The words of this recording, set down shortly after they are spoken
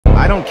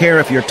don't care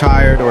if you're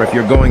tired or if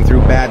you're going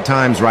through bad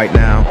times right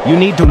now. You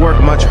need to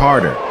work much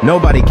harder.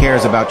 Nobody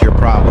cares about your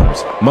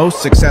problems.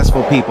 Most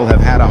successful people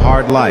have had a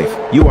hard life.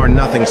 You are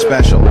nothing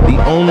special.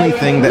 The only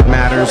thing that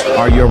matters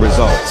are your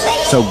results.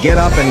 So get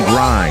up and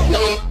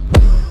grind.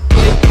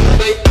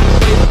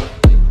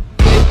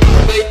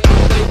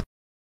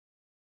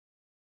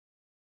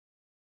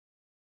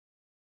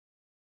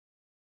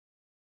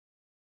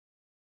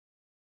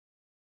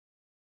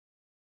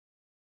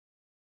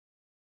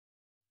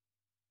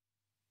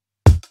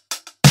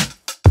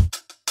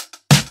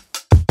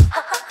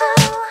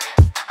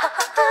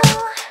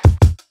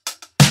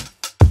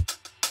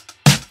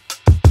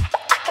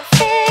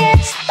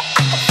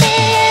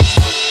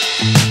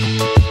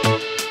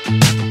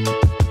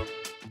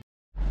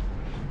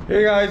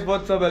 Hey guys,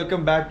 what's up?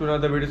 Welcome back to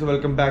another video. So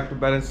welcome back to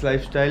Balanced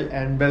Lifestyle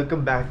and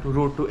welcome back to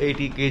Road to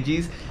 80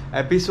 kgs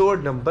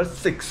episode number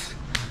 6.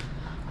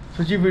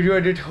 तो जी video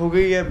edit हो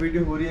गई है,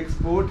 video हो रही है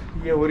export,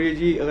 ये हो रही है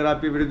जी। अगर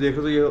आप ये वीडियो देख रहे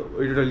हो तो ये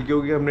वीडियो डल गई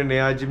होगी। हमने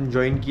नया जिम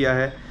ज्वाइन किया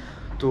है,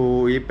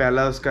 तो ये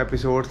पहला उसका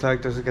एपिसोड था,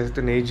 एक तरह से कह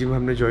सकते नई जिम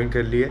हमने ज्वाइन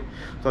कर ली है।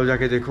 तो अब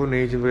जाके देखो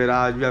नई जिम वगैरह,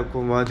 आज भी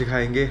आपको वहाँ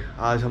दिखाएंगे।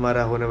 आज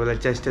हमारा होने वाला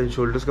चेस्ट एंड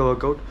शोल्डर्स का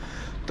वर्कआउट,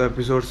 तो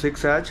एपिसोड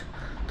 6 है आज।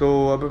 तो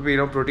अब पी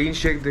रहा हूँ प्रोटीन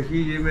शेक।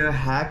 देखिए ये मेरा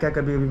हैक है,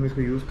 कभी कभी मैं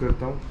इसको यूज़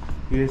करता हूँ।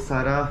 ये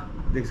सारा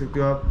देख सकते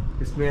हो आप,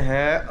 इसमें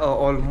है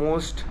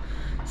almost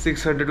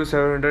 600 to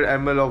 700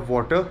 ml of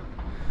water,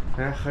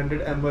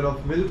 100 ml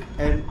of milk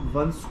and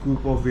 1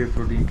 scoop of way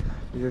protein.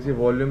 जैसे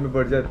वॉल्यूम में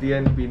बढ़ जाती है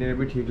एंड पीने में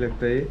भी ठीक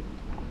लगता है ये।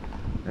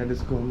 एंड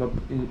इसको हम अब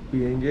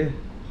पियेंगे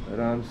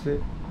आराम से,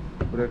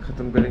 पूरा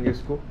ख़त्म करेंगे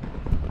इसको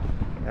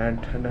एंड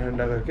ठंडा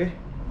ठंडा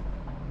करके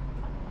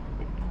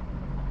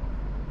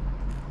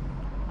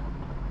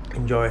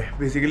इन्जॉय।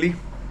 बेसिकली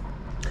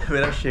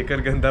मेरा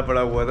शेकर गंदा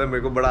पड़ा हुआ था, मेरे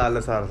को बड़ा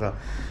आलस आ रहा था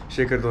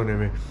शेकर धोने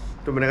में,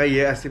 तो मैंने कहा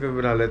ये ऐसे पे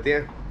बना लेते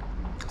हैं,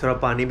 थोड़ा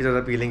पानी भी ज़्यादा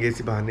पी लेंगे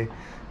इसी बहाने।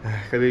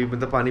 कभी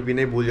मतलब पानी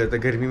पीना ही भूल जाता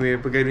है गर्मी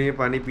में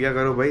पानी पिया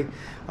करो भाई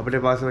अपने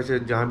पास। वैसे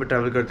जहाँ भी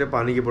ट्रैवल करते हैं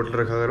पानी की बोतल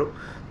रखा करो,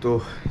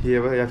 तो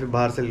ये या फिर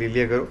बाहर से ले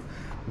लिया करो।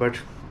 बट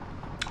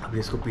अभी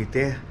इसको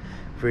पीते हैं,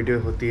 वीडियो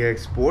होती है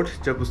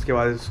एक्सपोर्ट, जब उसके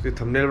बाद उसके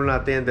थंबनेल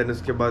बनाते हैं, देन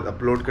उसके बाद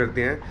अपलोड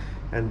करते हैं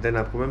एंड देन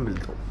आपको मैं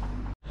मिलता हूँ।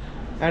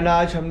 एंड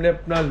आज हमने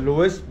अपना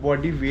लोएस्ट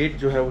बॉडी वेट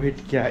जो है वो हिट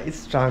किया है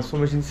इस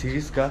ट्रांसफॉर्मेशन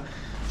सीरीज़ का,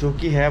 जो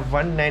कि है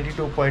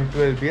 192.2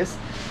 lbs,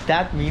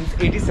 दैट मीन्स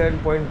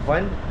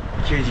 87.1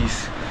 kgs।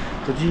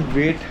 तो जी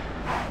वेट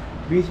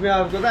बीच में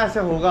आपको ना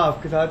ऐसा होगा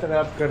आपके साथ, अगर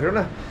आप कर रहे हो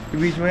ना कि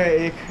बीच में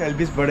 1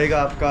 lbs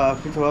बढ़ेगा आपका,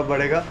 फिर थोड़ा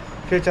बढ़ेगा,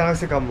 फिर अचानक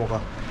से कम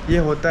होगा। ये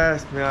होता है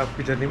इसमें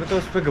आपकी जर्नी में, तो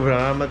उस पर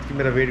घबराना मत कि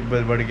मेरा वेट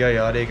बढ़ गया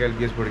यार, 1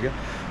 lbs बढ़ गया,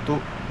 तो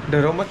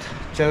डरो मत,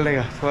 चल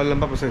रहेगा, थोड़ा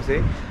लंबा प्रोसेस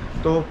है।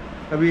 तो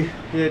अभी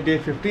ये डे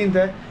 15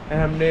 है एंड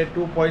हमने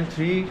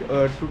 2.3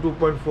 to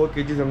 2.4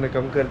 kgs हमने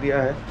कम कर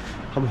दिया है।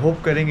 हम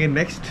होप करेंगे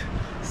नेक्स्ट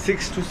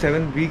 6 to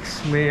 7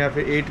 वीक्स में या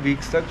फिर 8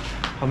 वीक्स तक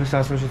हम इस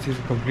ट्रांसफॉर्मेशन सीरीज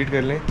कंप्लीट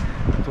कर लें।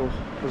 तो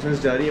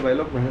प्रोसेस जारी है भाई,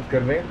 लोग मेहनत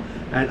कर रहे हैं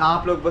एंड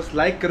आप लोग बस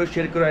लाइक करो,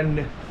 शेयर करो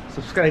एंड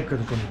सब्सक्राइब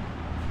करो चैनल।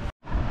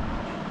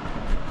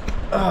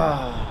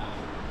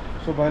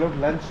 सो भाई लोग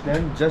lunch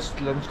done,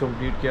 just lunch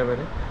complete किया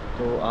मैंने।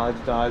 तो आज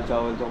दाल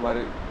चावल, तो हमारे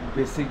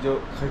बेसिक जो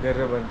घर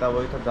में बनता है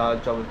वही था, दाल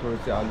चावल, थोड़ी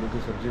सी आलू की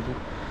सब्ज़ी थी।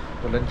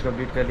 तो लंच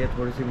कंप्लीट कर लिया,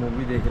 थोड़ी सी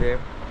मूवी देख रहे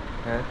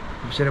हैं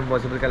मिशन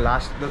इम्पॉसिबल का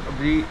लास्ट,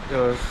 अभी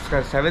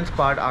उसका 7th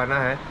पार्ट आना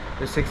है,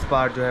 तो 6th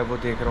पार्ट जो है वो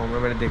देख रहा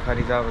हूँ मैंने देखा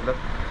नहीं था मतलब।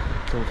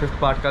 तो 5th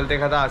पार्ट कल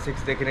देखा था, आज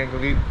 6 देख रहे हैं,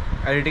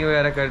 क्योंकि एडिटिंग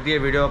वगैरह कर दी है,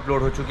 वीडियो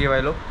अपलोड हो चुकी है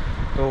भाई लोग।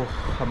 तो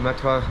अब मैं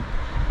थोड़ा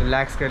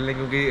रिलैक्स कर लें,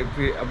 क्योंकि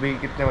अभी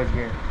कितने बज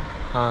गए हैं,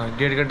 हाँ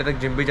 1.5 घंटे तक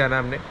जिम भी जाना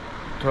है हमने।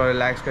 थोड़ा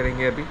रिलैक्स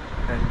करेंगे अभी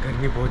एंड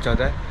गर्मी बहुत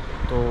ज़्यादा है,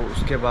 तो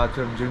उसके बाद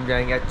फिर हम जिम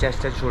जाएंगे। आज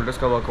चेस्ट एंड शोल्डर्स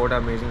का वर्कआउट,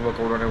 अमेजिंग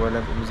वर्कआउट होने वाला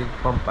है, अमेजिंग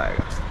पंप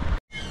आएगा।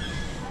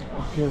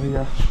 ओके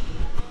भैया,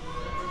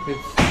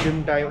 it's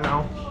gym time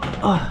now.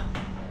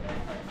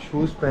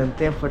 Shoes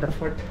पहनते हैं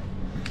फटाफट,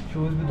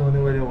 शूज़ भी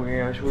धोने वाले हो गए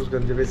हैं, शूज़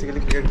गंदे। बेसिकली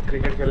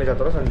क्रिकेट खेलने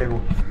जाता हूँ ना संडे को,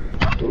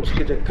 तो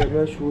उसके चक्कर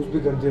में शूज़ भी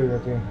गंदे हो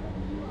जाते हैं,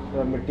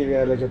 थोड़ा मिट्टी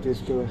वगैरह लग जाती है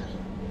इसके ऊपर।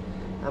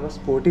 I am a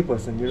sporty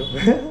person you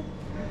know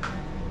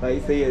भाई,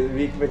 सही है।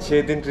 वीक में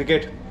 6 दिन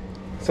क्रिकेट,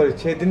 सॉरी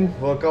 6 दिन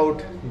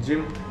वर्कआउट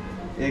जिम,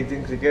 1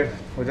 दिन क्रिकेट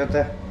हो जाता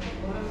है।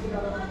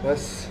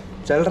 बस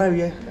चल रहा है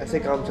भैया, ऐसे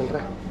काम चल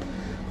रहा है।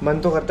 मन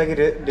तो करता है कि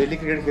डेली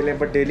क्रिकेट खेलें,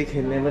 बट डेली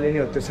खेलने वाले नहीं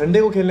होते,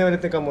 संडे को खेलने वाले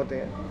इतने कम होते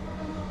हैं,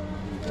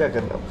 क्या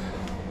करना अब।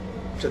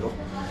 चलो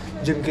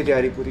जिम की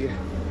तैयारी पूरी है।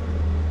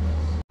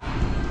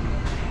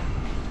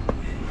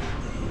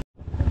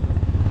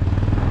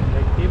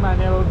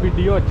 मैंने वो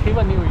वीडियो अच्छी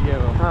बनी हुई है,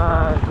 वो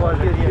हाँ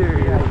क्वालिटी अच्छी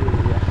हुई है।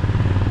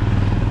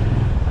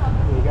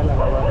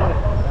 लगा हुआ है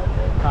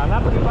खाना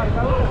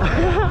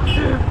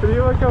फ्री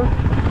वर्कआउट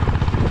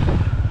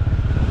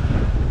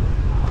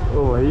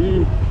ओ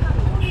भाई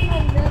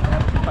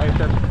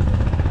फाइटर।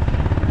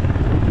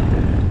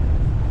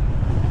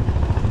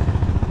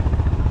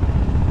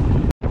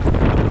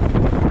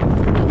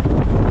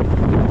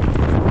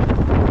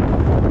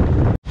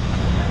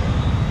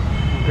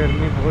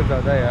 गर्मी बहुत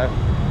ज़्यादा है यार,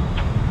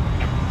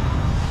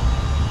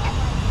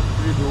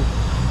 धूप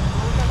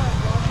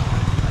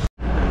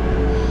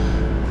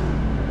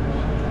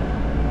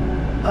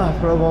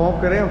थोड़ा वार्म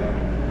अप करें अब।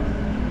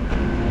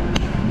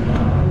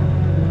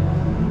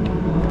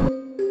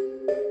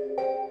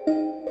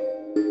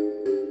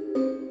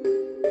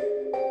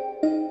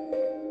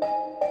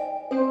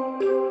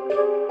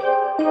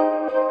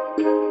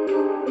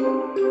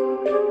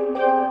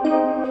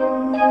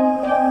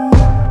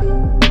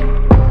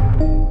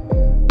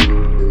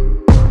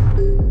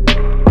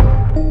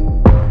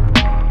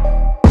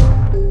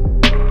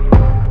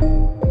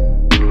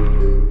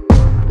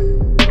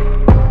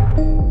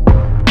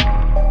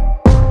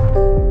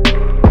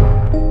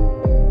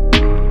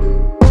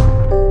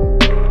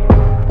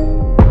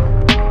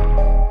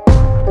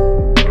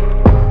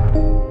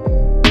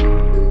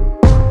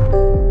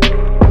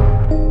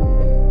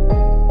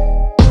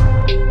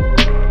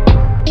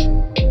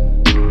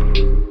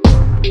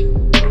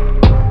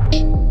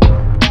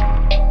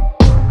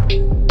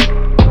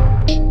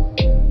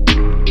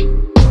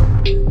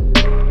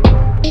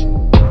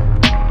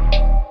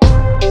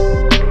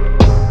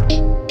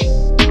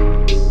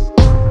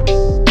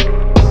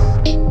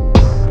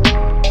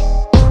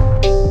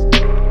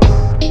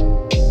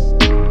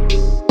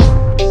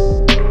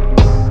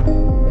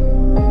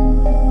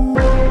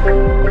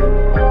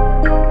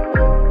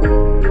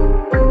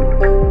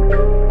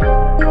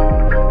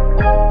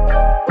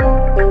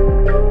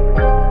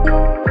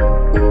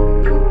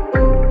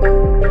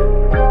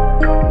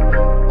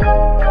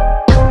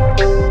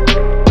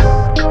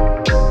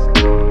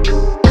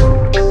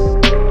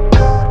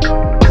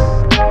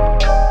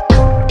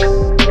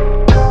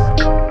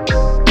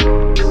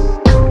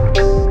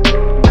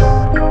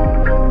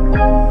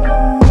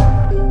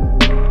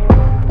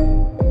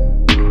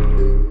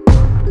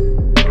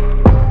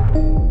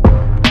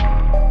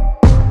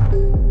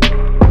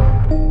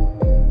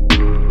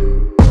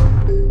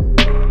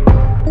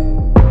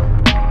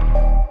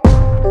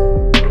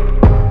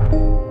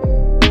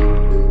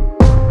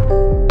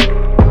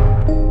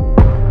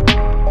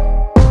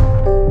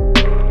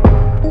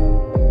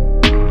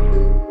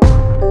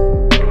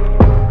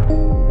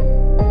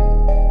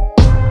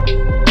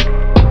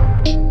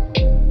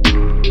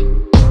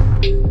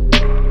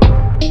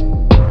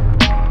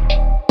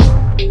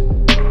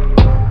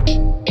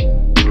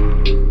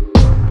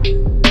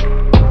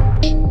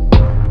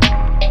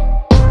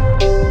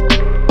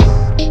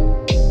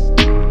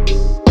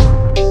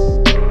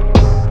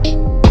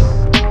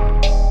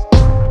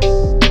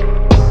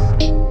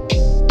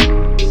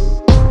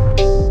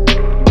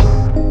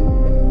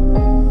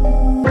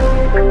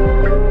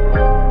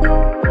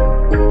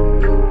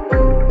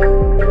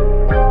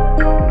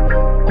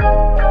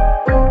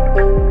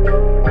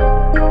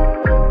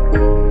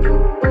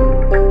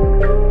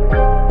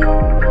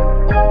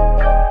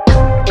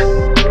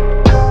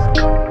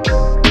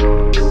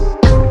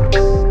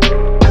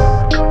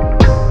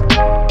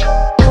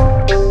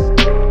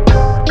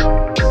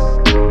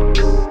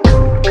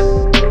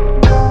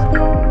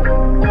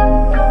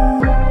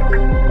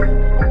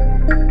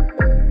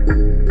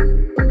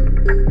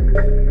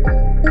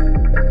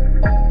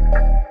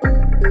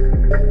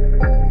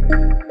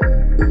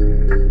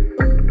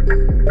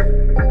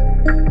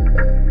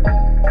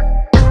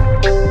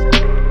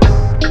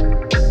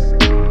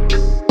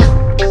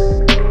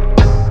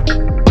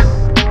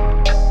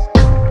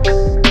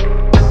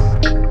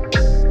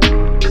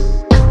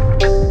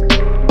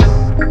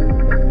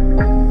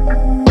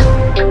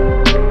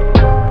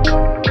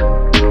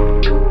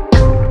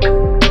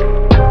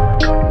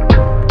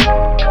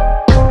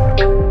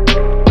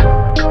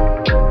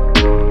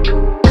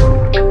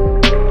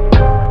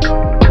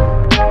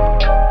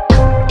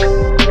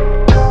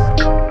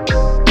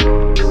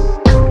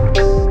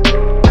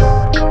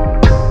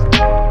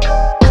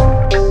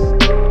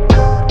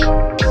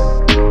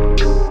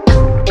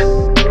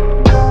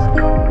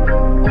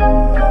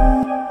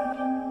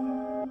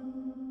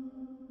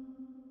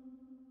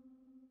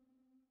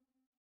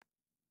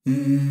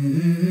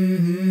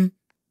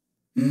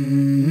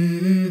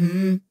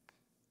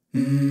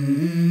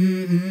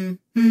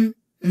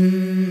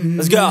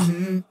 Let's go.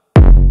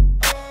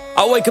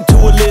 I wake up to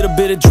a little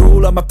bit of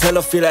drool on my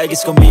pillow, feel like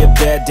it's gonna be a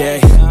bad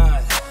day.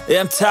 Yeah,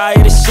 I'm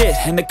tired of shit,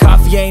 and the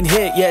coffee ain't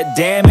hit yet,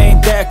 damn,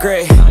 ain't that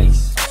great.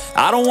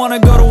 I don't wanna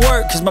go to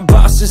work, cause my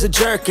boss is a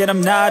jerk, and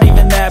I'm not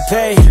even that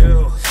paid.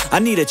 I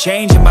need a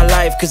change in my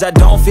life, cause I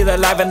don't feel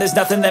alive, and there's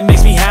nothing that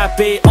makes me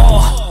happy.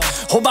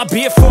 Hold my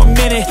beer for a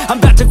minute, I'm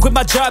about to quit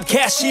my job,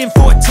 cash in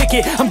for a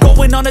ticket. I'm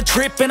going on a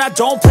trip and I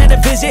don't plan to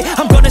visit.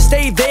 I'm gonna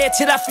stay there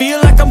till I feel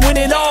like I'm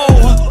winning,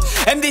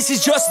 and this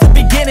is just the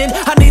beginning.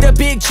 I need a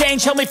big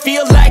change, help me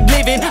feel like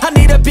living. I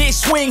need a big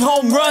swing,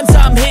 home runs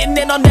I'm hitting,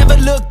 and I'll never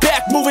look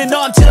back, moving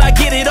on till I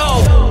get it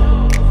all.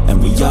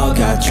 And we all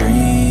got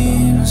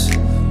dreams,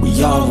 we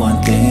all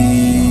want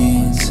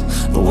things,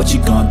 but what you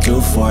gonna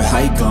do for it? How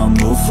you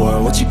gonna move for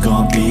it? What you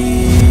gonna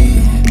be?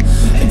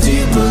 And do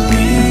you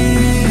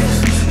believe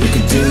you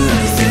can do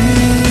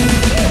anything?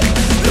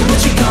 But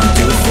what you gonna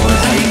do for it?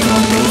 How you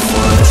gonna move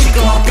for it? What you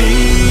gonna be?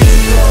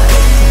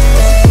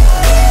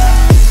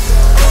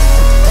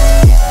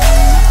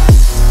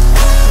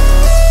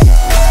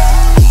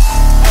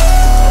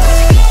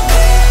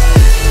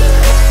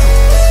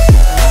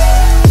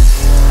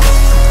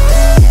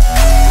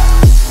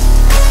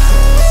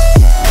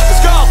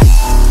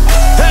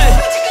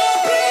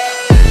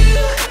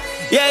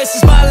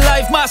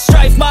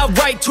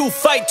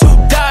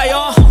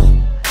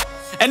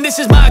 And this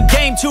is my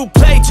game to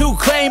play, to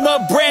claim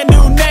a brand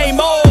new name,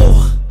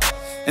 oh.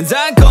 And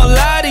I ain't gonna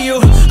lie to you,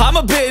 I'm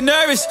a bit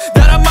nervous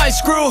that I might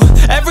screw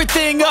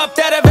everything up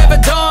that I've ever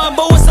done.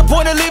 But what's the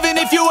point of living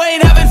if you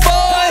ain't having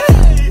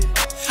fun?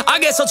 I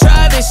guess I'll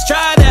try this,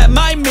 try that,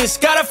 might miss,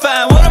 gotta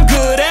find what I'm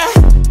good at.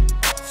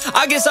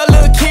 I guess I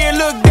look here,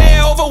 look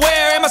there, over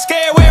where am I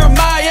scared, where am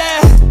I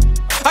at?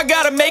 I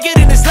gotta make it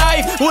in this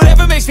life,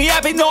 whatever makes me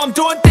happy, know I'm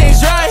doing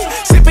things right.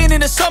 Sipping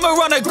in the summer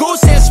on a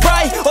goose and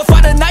Sprite, or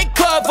find a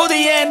nightclub for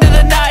the end of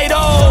the night,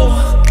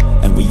 oh.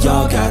 And we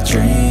all got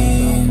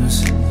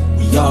dreams,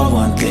 we all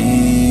want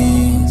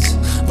things,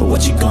 but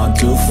what you gonna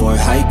do for it,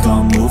 how you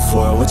gonna move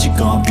for it, what you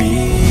gonna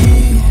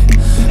be?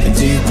 And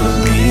do you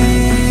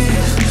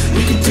believe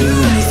you can do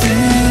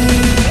anything?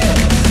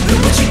 But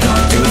what you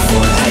gonna do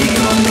for it, how you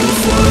gonna move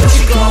for it, what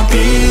you gonna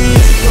be?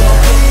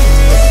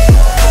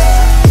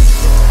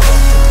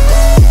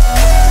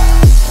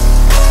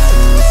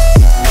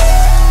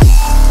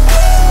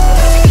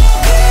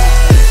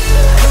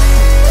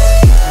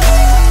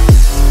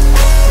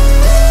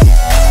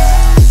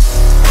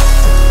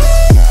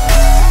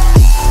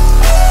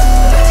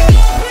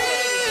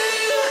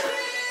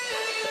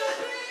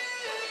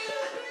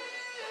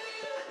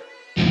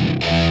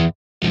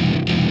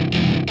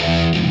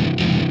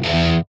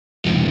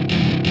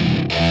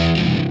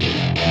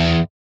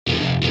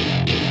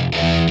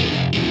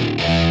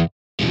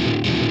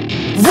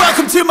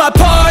 Welcome to my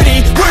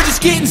party, we're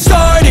just getting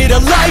started. A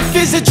life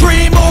is a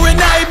dream or a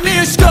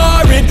nightmare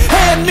scarring.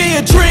 Hand me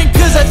a drink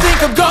cause I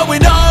think I'm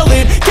going all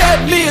in.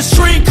 Get me a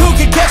shrink who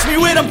can catch me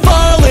when I'm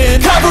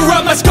falling. Cover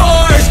up my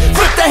scars,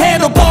 flip the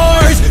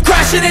handlebars,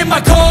 crashing in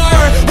my car,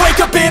 wake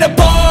up in a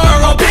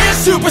bar. I'll be a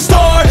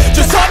superstar,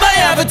 just on my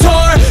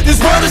avatar.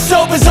 This world is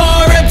so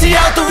bizarre, empty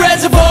out the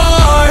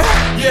reservoir.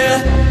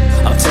 Yeah,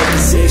 I'm taking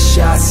 6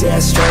 shots, yeah,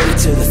 straight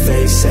to the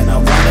face. And I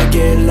wanna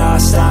get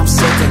lost, I'm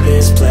sick of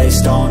this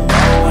place. Don't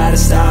know how to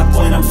stop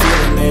when I'm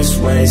feeling this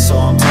way. So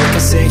I'm taking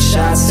 6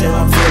 shots till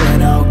I'm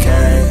feeling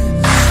okay.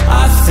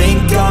 I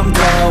think I'm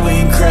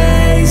going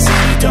crazy,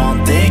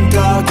 don't think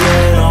I'll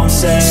get home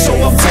safe. So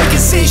I'm taking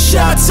 6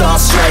 shots, all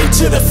straight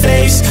to the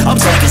face. I'm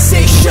taking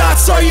 6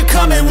 shots, are you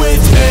coming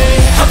with me?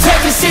 I'm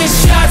taking 6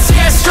 shots,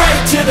 yeah,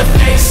 straight to the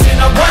face.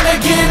 And I wanna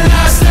get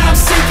lost, I'm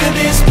sick of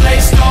this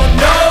place. Don't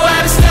know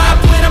how to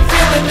stop when I'm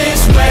feeling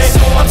this way.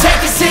 So I'm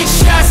taking 6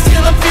 shots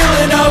till I'm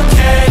feeling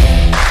okay.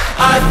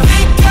 I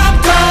think I'm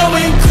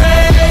going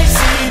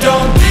crazy,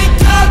 don't think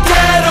I'll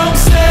get home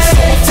safe.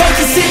 So I'm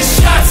taking 6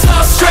 shots,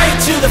 all straight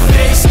to the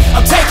face.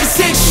 I'm taking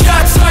 6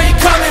 shots, are you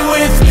coming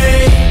with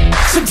me?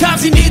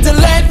 Sometimes you need to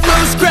let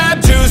loose,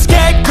 grab juice,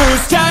 get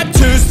goose,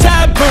 tattoos,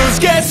 taboos,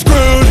 get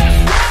screwed.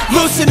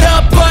 Loosen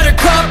up,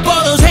 buttercup,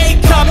 all those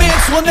hate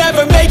comments will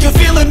never make you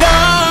feel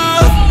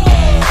enough.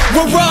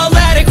 We're all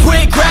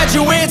adequate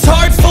graduates,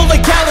 heart full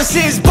of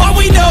calluses, but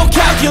we know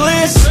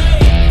calculus.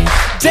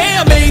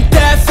 Damn, ain't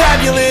that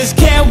fabulous?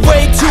 Can't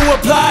wait to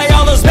apply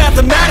all those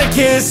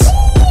mathematicus.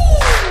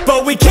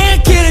 But we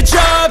can't get a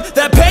job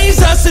that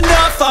pays us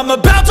enough, I'm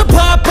about to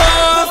pop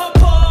off.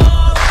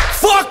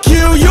 Fuck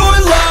you,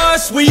 you're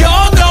lost, we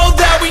all know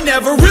that we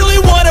never really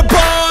want a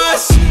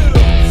boss.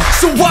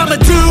 So I'ma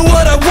do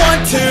what I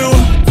want to,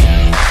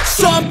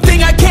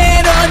 something I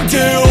can't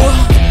undo.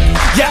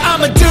 Yeah,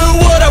 I'ma do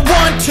what I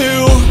want to,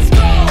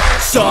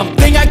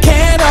 something I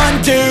can't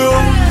undo.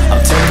 I'm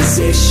taking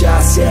 6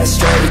 shots, yeah,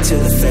 straight to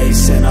the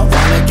face. And I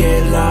wanna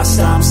get lost,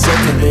 I'm sick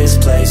of this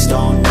place.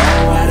 Don't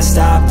know how to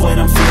stop when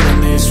I'm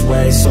feeling this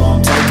way. So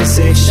I'm taking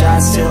 6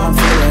 shots till I'm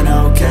feeling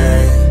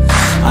okay.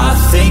 I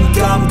think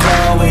I'm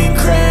going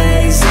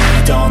crazy,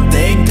 don't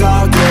think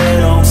I'll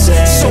get home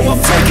safe. So I'm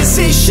taking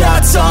 6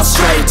 shots, all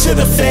straight to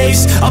the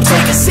face. I'm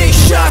taking 6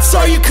 shots,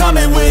 are you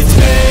coming with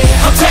me?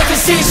 I'm taking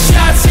 6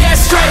 shots, yeah,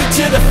 straight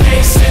to the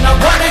face. And I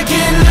wanna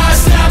get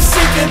lost, I'm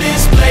sick of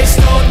this place.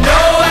 Don't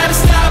know how to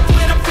stop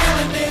when I'm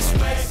feeling this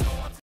way.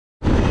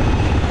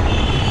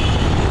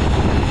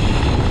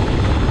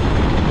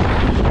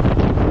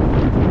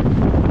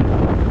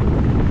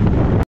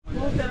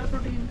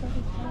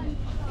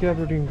 क्या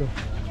protein का?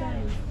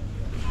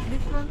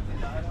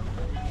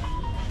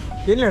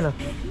 ये लेना?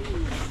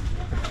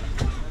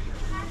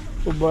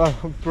 वो बड़ा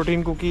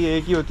protein cookie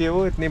एक ही होती है,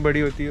 वो इतनी बड़ी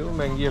होती है, वो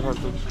महंगी है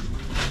फालतू।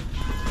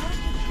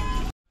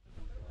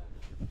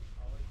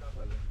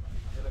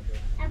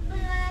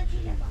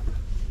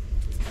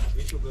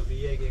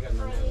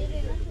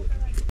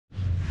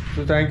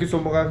 So thank you so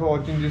much for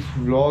watching this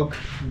vlog,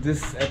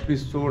 this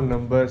episode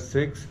number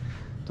 6.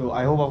 तो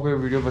आई होप आपको ये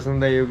वीडियो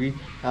पसंद आई होगी।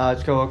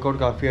 आज का वर्कआउट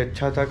काफ़ी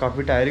अच्छा था,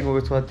 काफ़ी टायरिंग हो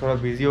गया, उसके बाद थोड़ा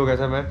बिजी हो गया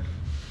था मैं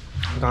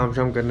काम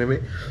शाम करने में।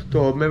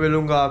 तो अब मैं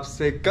मिलूँगा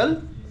आपसे कल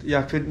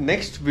या फिर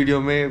नेक्स्ट वीडियो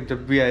में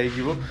जब भी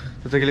आएगी वो। तो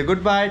तब तक के लिए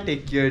गुड बाय,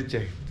 टेक केयर,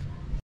 जय।